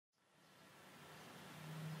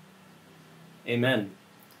Amen.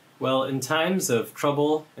 Well, in times of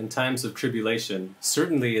trouble, in times of tribulation,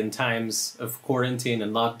 certainly in times of quarantine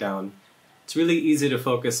and lockdown, it's really easy to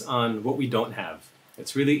focus on what we don't have.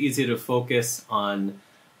 It's really easy to focus on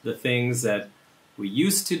the things that we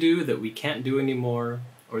used to do that we can't do anymore,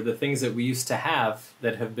 or the things that we used to have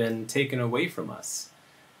that have been taken away from us.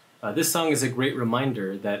 This song is a great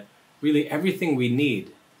reminder that really everything that we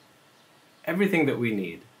need,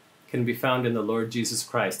 can be found in the Lord Jesus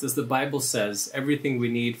Christ. As the Bible says, everything we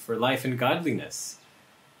need for life and godliness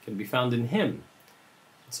can be found in Him.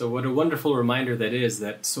 So what a wonderful reminder that is,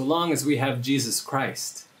 that so long as we have Jesus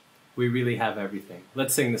Christ, we really have everything.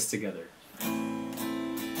 Let's sing this together.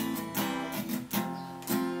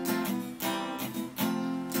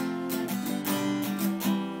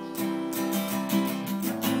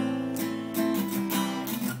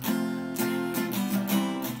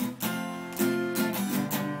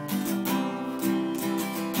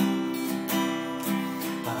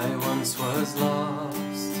 Was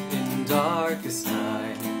lost in darkest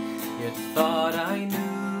night, yet thought I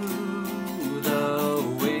knew the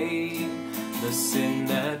way. The sin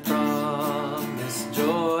that promised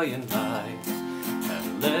joy and life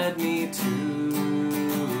had led me to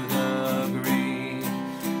the grave.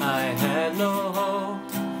 I had no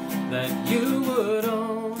hope that you would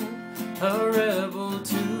own a rebel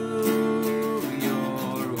to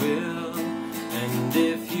your will, and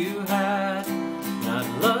if you had not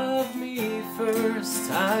loved me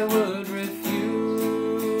first, I would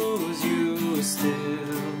refuse you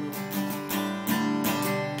still.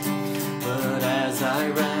 But as I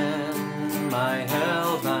ran my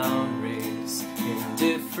hell-bound race,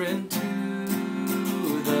 indifferent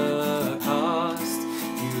to the cost,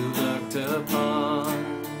 you looked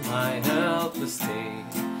upon my helpless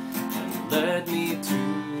state and led me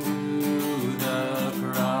to the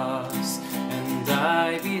cross, and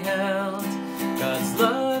I beheld God's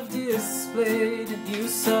love displayed. You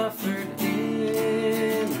suffered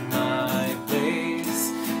in my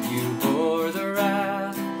place. You bore the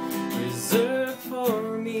wrath reserved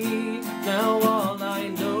for me. Now all I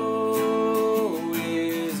know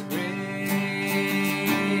is grace.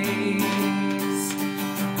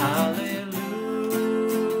 Hallelujah.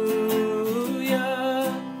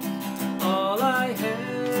 All I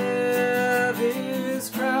have is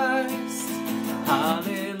Christ.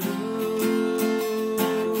 Hallelujah.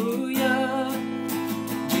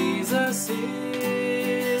 Jesus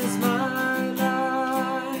is my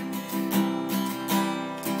life.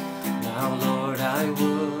 Now, Lord, I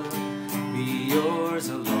would be yours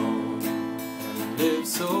alone and live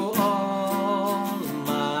so all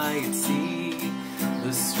might see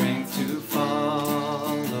the strength to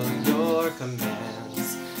follow your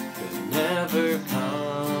commands could never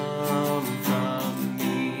come from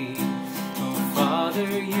me. Oh, Father,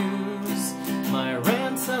 use my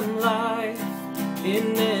ransom life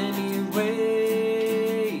in any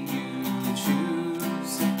way you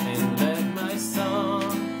choose, and let my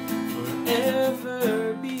song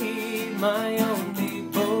forever be my only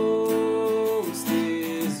boast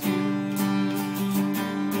is you.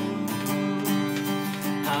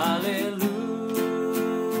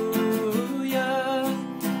 Hallelujah.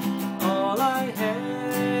 All I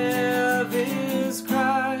have is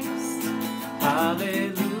Christ.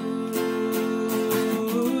 Hallelujah.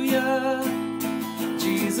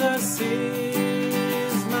 Jesus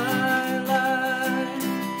is my life.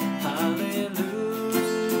 Hallelujah.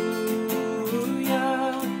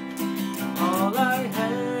 All I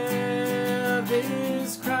have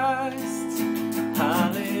is Christ.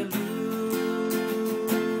 Hallelujah.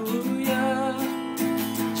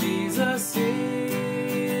 Jesus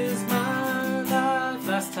is my life.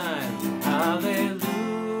 Last time. Hallelujah.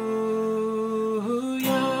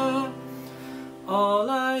 All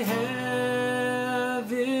I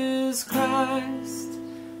have is Christ.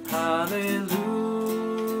 Hallelujah.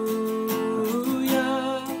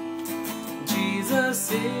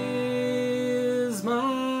 Jesus is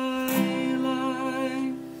my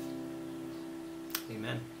life.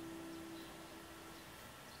 Amen.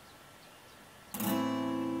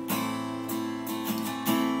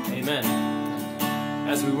 Amen.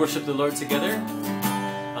 As we worship the Lord together,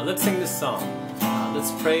 let's sing this song.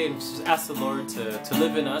 Let's pray and just ask the Lord to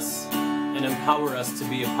live in us and empower us to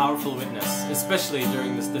be a powerful witness, especially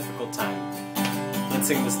during this difficult time. Let's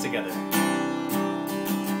sing this together.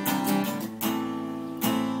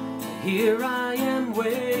 Here I am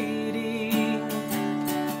waiting,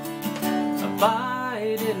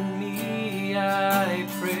 abide in me, I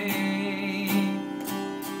pray.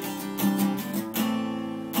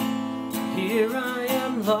 Here I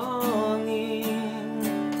am longing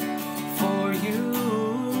for you.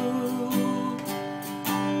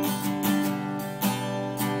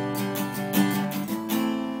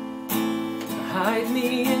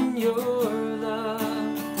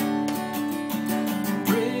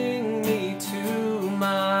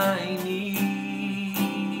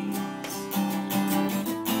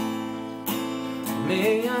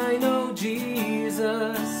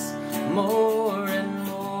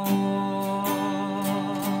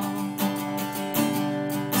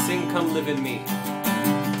 come live in me.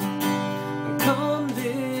 Come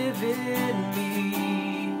live in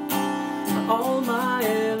me all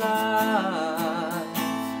my life.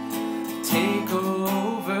 Take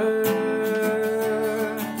over.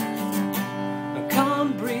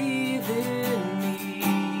 Come breathe in me,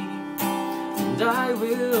 and I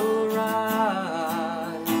will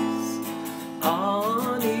rise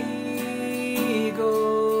on eagle's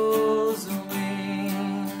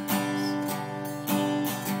wings.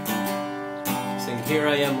 Sing, here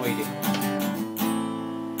I am waiting.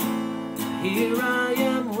 Here I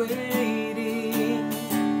am waiting.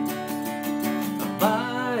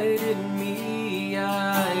 Abide in me,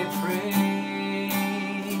 I pray.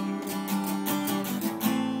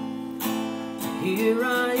 Here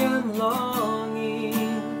I am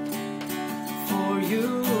longing for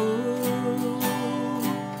you.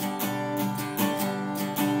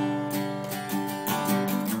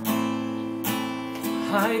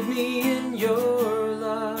 Hide me in your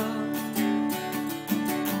love.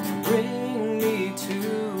 Bring me to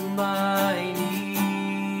my knees.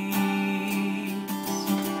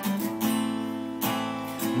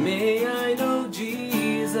 May I know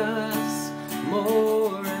Jesus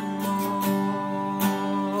more and more.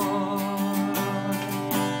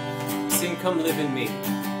 Sing, come live in me.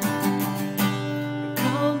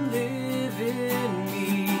 Come live in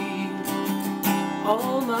me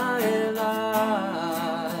all my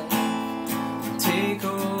life. Take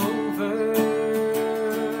over.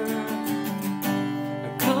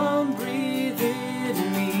 Come breathe in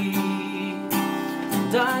me,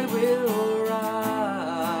 and I will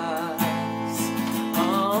rise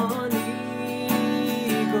on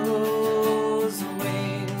eagle's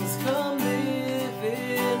wings. Come live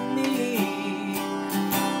in me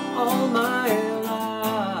all my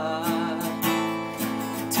life.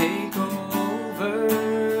 Take over.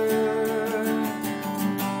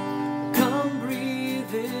 Come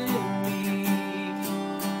breathe in me,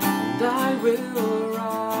 and I will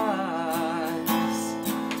rise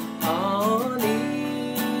on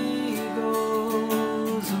eagle's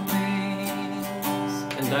wings.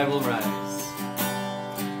 And I will rise.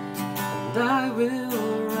 And I will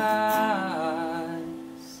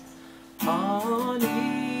rise on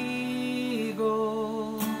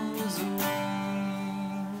eagle's wings.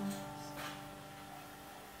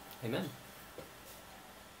 Amen.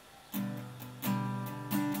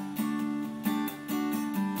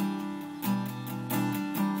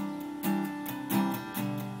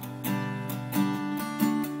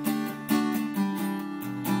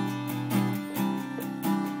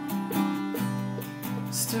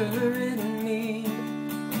 Stir in me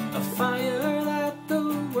a fire that the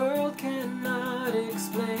world cannot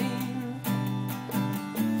explain.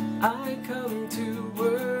 I come to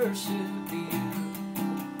worship you.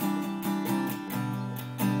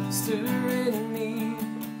 Stir in me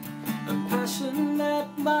a passion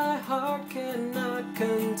that my heart cannot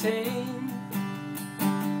contain.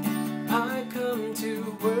 I come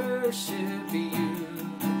to worship you.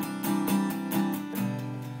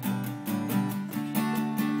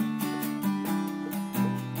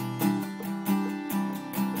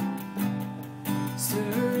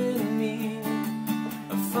 Stir in me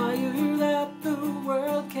a fire that the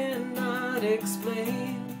world cannot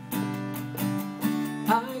explain.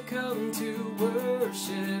 I come to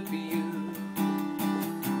worship you.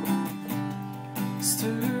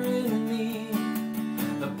 Stir in me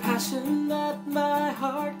a passion that my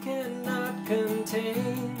heart cannot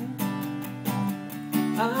contain.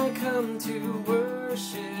 I come to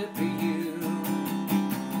worship you.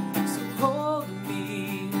 So hold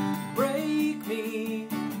me, break me,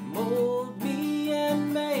 mold me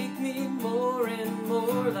and make me more and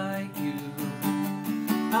more like you.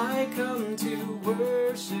 I come to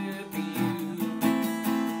worship you,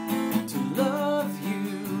 to love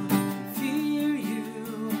you, fear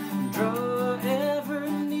you, draw ever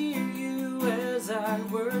near you as I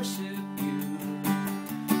worship you.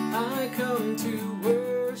 I come to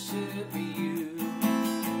worship you,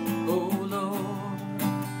 oh Lord.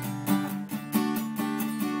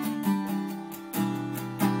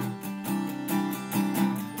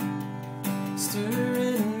 Stir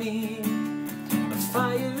in me a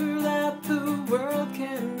fire that the world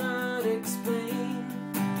cannot explain.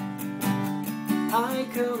 I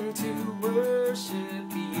come to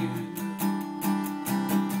worship you.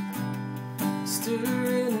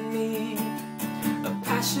 Stir in me a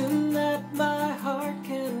passion that my heart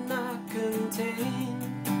cannot contain.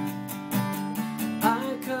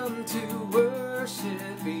 I come to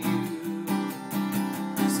worship you.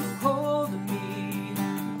 So hold me,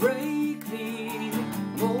 break me,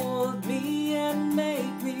 mold me and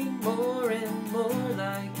make me more and more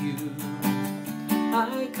like you.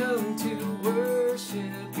 I come to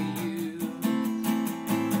worship you,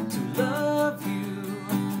 to love you,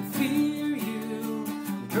 fear you,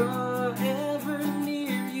 draw ever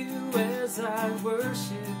near you as I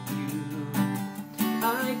worship you.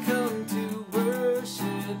 I come to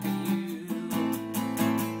worship you.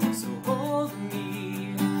 So hold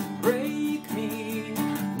me, break me,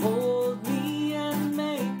 mold me and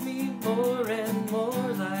make me more and more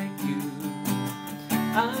like you.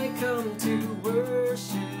 I come to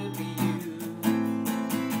worship you,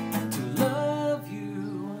 to love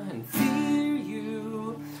you and fear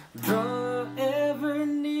you, draw ever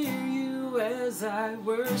near you as I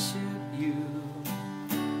worship you.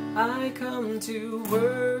 I come to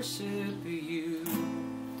worship you,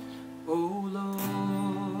 oh Lord.